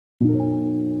So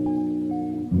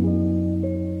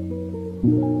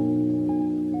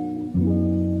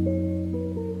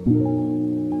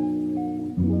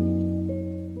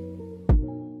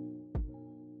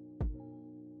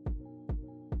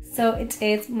it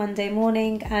is Monday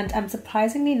morning and I'm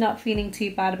surprisingly not feeling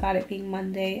too bad about it being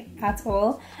Monday at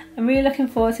all. I'm really looking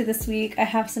forward to this week. I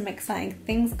have some exciting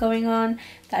things going on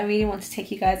that I really want to take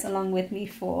you guys along with me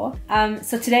for.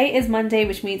 So today is Monday,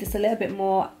 which means it's a little bit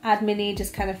more admin-y,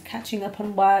 just kind of catching up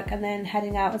on work and then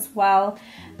heading out as well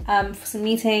for some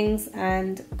meetings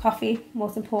and coffee,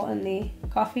 most importantly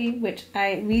coffee, which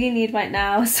I really need right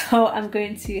now. So I'm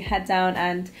going to head down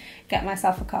and get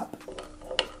myself a cup.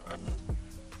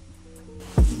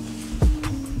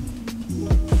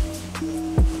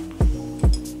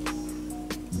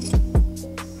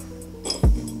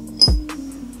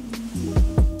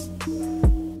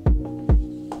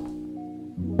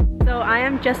 I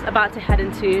am just about to head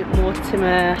into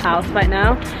Mortimer House right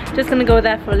now. Just gonna go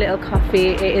there for a little coffee.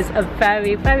 It is a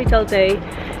very, very dull day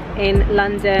in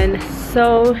London.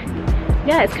 So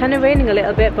yeah, it's kind of raining a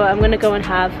little bit, but I'm gonna go and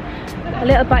have a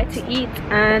little bite to eat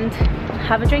and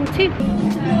have a drink too.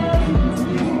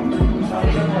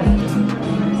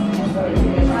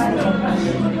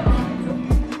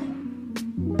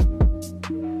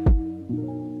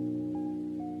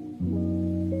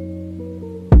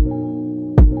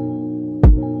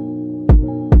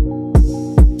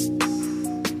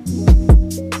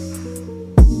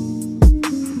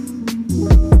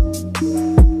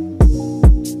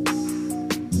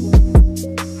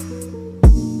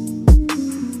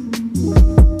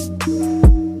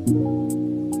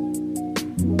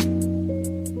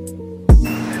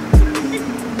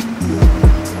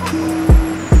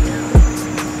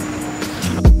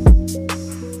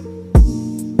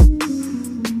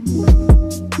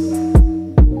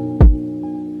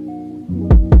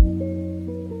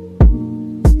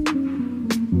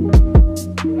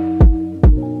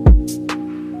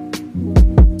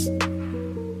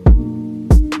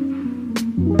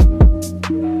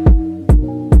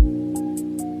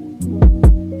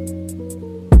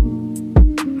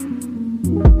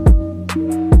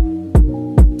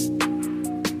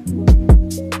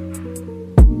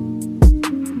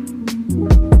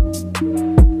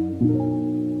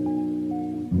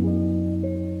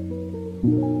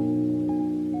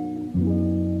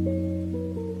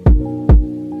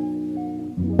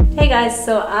 Hey guys,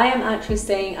 so I am actually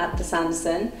staying at the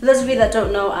Sanderson. For those of you that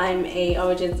don't know, I'm a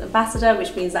Origins ambassador,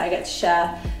 which means that I get to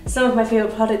share some of my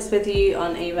favourite products with you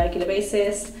on a regular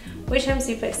basis, which I'm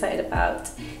super excited about.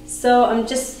 So I'm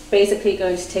just basically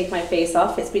going to take my face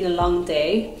off. It's been a long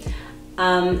day.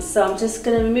 So I'm just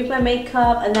going to remove my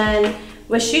makeup, and then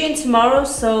we're shooting tomorrow,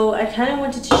 so I kind of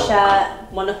wanted to share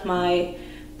one of my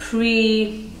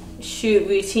pre-shoot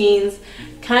routines,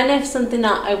 kind of something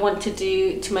that I want to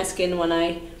do to my skin when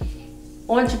I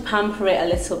want to pamper it a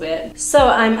little bit. So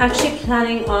I'm actually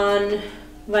planning on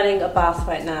running a bath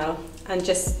right now and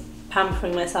just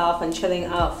pampering myself and chilling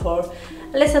out for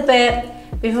a little bit.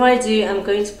 Before I do, I'm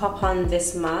going to pop on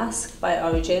this mask by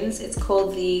Origins. It's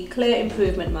called the Clear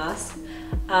Improvement Mask.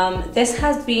 This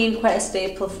has been quite a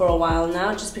staple for a while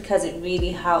now, just because it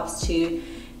really helps to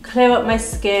clear up my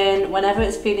skin. Whenever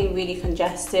it's feeling really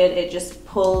congested, it just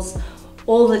pulls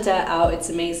all the dirt out. It's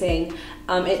amazing.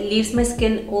 It leaves my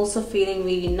skin also feeling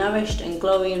really nourished and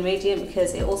glowy and radiant,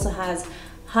 because it also has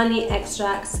honey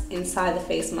extracts inside the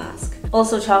face mask.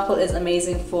 Also, charcoal is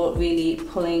amazing for really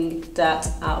pulling dirt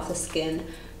out of the skin.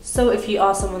 So if you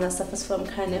are someone that suffers from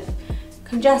kind of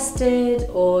congested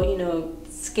or, you know,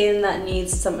 skin that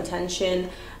needs some attention,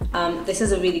 this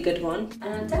is a really good one.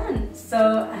 And I'm done.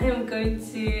 So I am going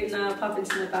to now pop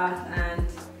into the bath and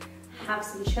have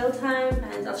some chill time,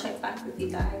 and I'll check back with you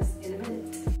guys in a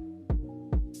minute.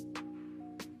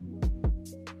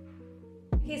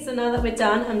 Okay, so now that we're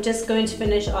done, I'm just going to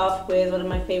finish off with one of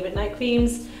my favorite night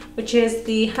creams, which is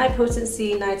the High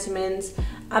Potency Nightamins.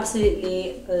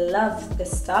 Absolutely love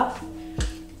this stuff.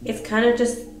 It's kind of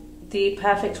just the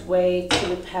perfect way to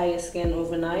repair your skin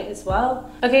overnight as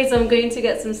well. Okay, so I'm going to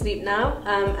get some sleep now,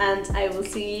 and I will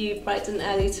see you bright and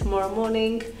early tomorrow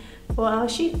morning for our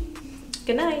shoot.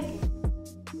 Good night.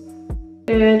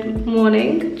 Good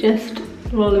morning, just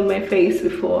rolling my face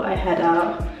before I head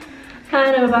out.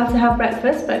 And I'm about to have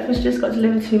breakfast. Breakfast just got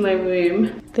delivered to my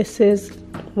room. This is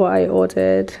what I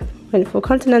ordered. Went for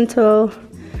continental.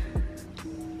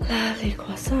 Lovely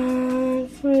croissant,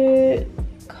 fruit,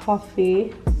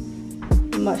 coffee.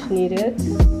 Much needed.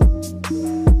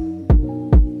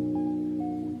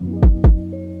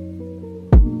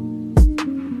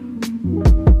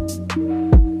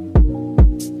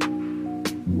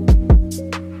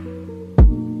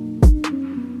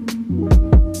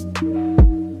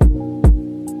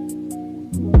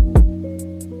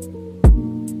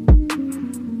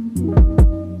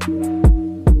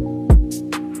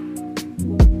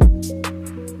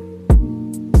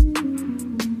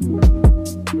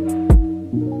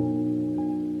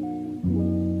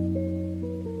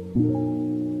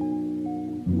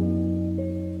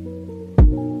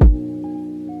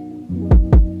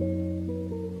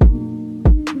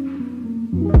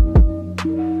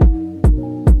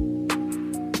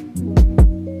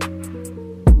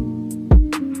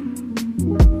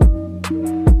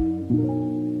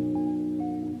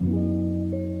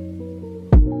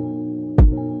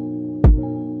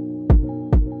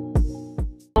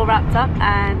 All wrapped up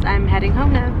and I'm heading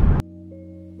home now.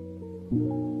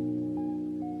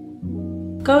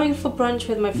 Going for brunch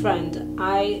with my friend.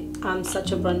 I am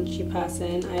such a brunchy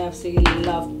person. I absolutely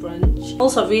love brunch.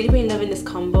 Also, I've really been loving this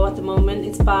combo at the moment.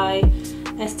 It's by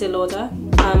Estee Lauder.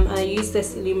 I use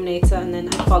this illuminator and then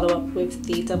I follow up with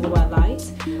the Double Wear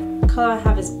Light. The colour I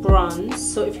have is bronze,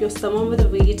 so if you're someone with a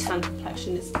really tan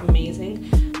complexion, it's amazing.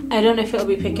 I don't know if it'll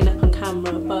be picking up on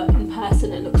camera, but in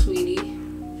person it looks really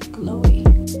glowy.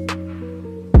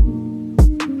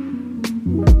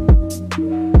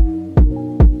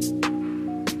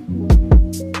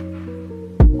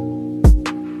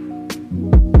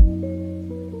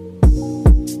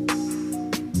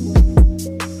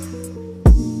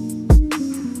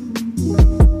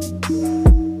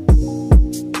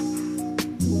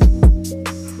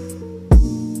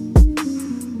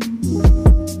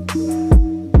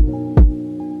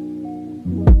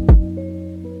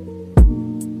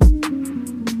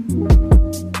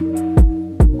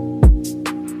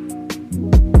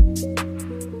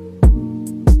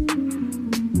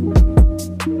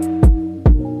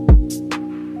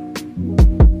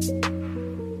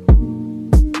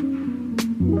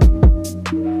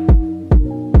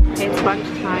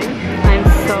 Lunchtime. I'm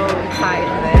so excited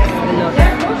for this.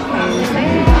 It looks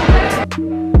insane.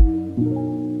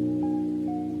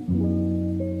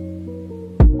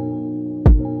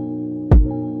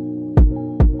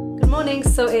 Good morning.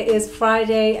 So it is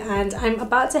Friday and I'm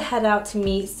about to head out to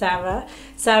meet Sarah.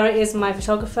 Sarah is my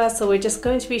photographer, so we're just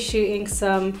going to be shooting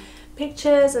some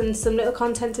pictures and some little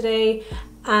content today.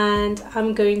 And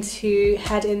I'm going to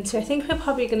head into, I think we're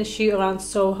probably going to shoot around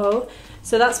Soho,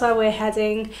 so that's where we're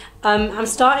heading. I'm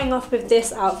starting off with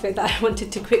this outfit that I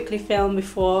wanted to quickly film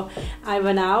before I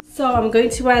run out. So I'm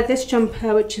going to wear this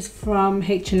jumper, which is from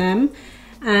H&M,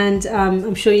 and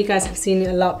I'm sure you guys have seen it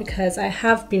a lot because I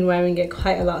have been wearing it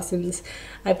quite a lot since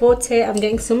I bought it. I'm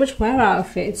getting so much wear out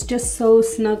of it. It's just so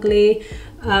snuggly.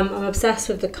 I'm obsessed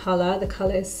with the colour. The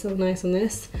colour is so nice on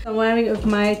this. I'm wearing it with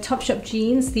my Topshop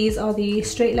jeans. These are the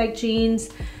straight leg jeans.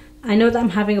 I know that I'm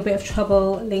having a bit of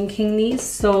trouble linking these,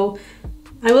 so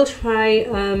I will try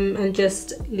and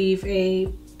just leave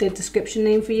the description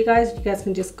name for you guys. You guys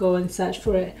can just go and search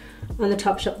for it on the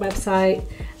Topshop website.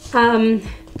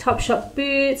 Topshop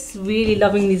boots. Really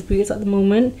loving these boots at the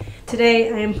moment.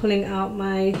 Today I am pulling out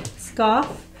my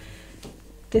scarf.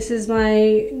 This is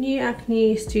my new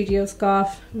Acne Studio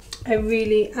scarf. I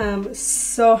really am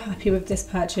so happy with this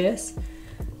purchase.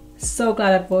 So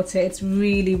glad I bought it. It's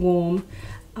really warm.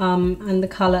 And the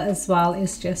colour as well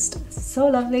is just so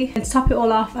lovely. And to top it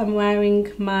all off, I'm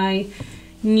wearing my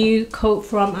new coat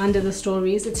from Under the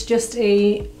Stories. It's just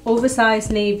a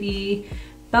oversized navy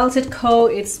belted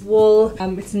coat. It's wool.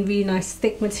 It's in really nice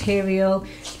thick material.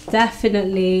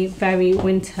 Definitely very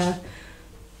winter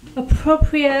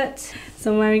appropriate.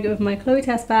 So I'm wearing it with my Chloe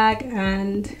Test bag,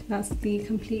 and that's the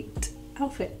complete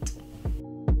outfit.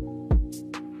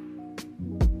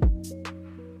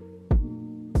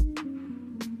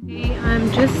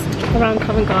 I'm just around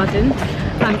Covent Garden.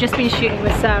 I've just been shooting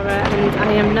with Sarah and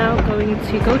I am now going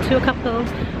to go to a couple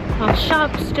of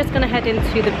shops. Just gonna head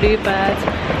into the Bluebird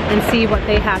and see what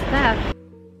they have there.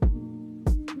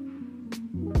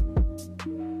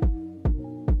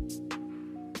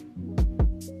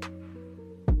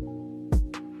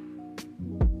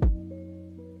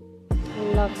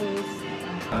 Love these.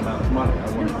 I'm out of money.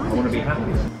 I want to be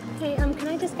happy. Hey, can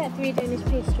I just get 3 Danish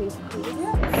pastries,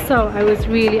 please? So I was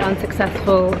really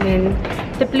unsuccessful in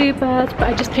the Bluebird, but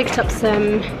I just picked up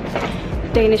some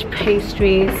Danish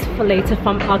pastries for later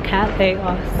from Arcat. They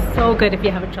are so good if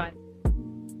you haven't tried.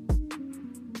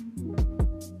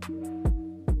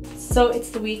 So it's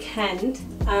the weekend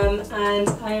and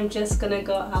I am just gonna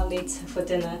go out later for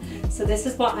dinner. So this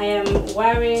is what I am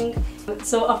wearing.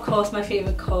 So of course my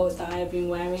favorite coat that I have been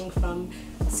wearing from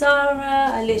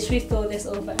Zara. I literally throw this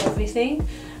over everything.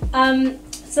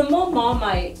 Some more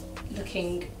Marmite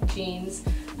looking jeans.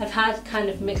 I've had kind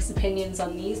of mixed opinions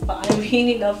on these, but I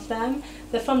really love them.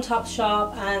 They're from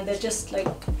Topshop and they're just like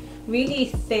really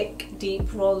thick,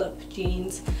 deep roll-up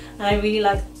jeans. And I really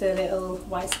like the little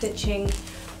white stitching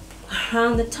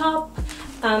around the top.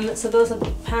 So those are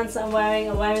the pants that I'm wearing.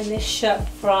 I'm wearing this shirt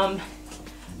from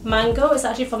Mango. It's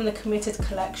actually from the Committed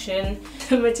collection.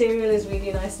 The material is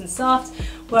really nice and soft.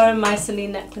 Wearing my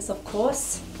Celine necklace, of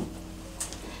course.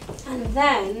 And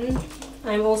then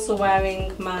I'm also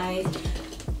wearing my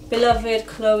beloved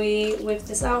Chloe with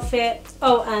this outfit.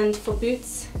 Oh, and for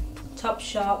boots,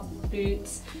 Topshop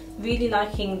boots. Really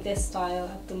liking this style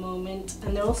at the moment,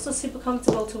 and they're also super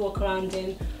comfortable to walk around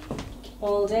in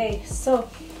all day. So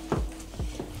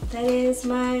that is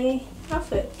my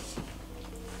outfit.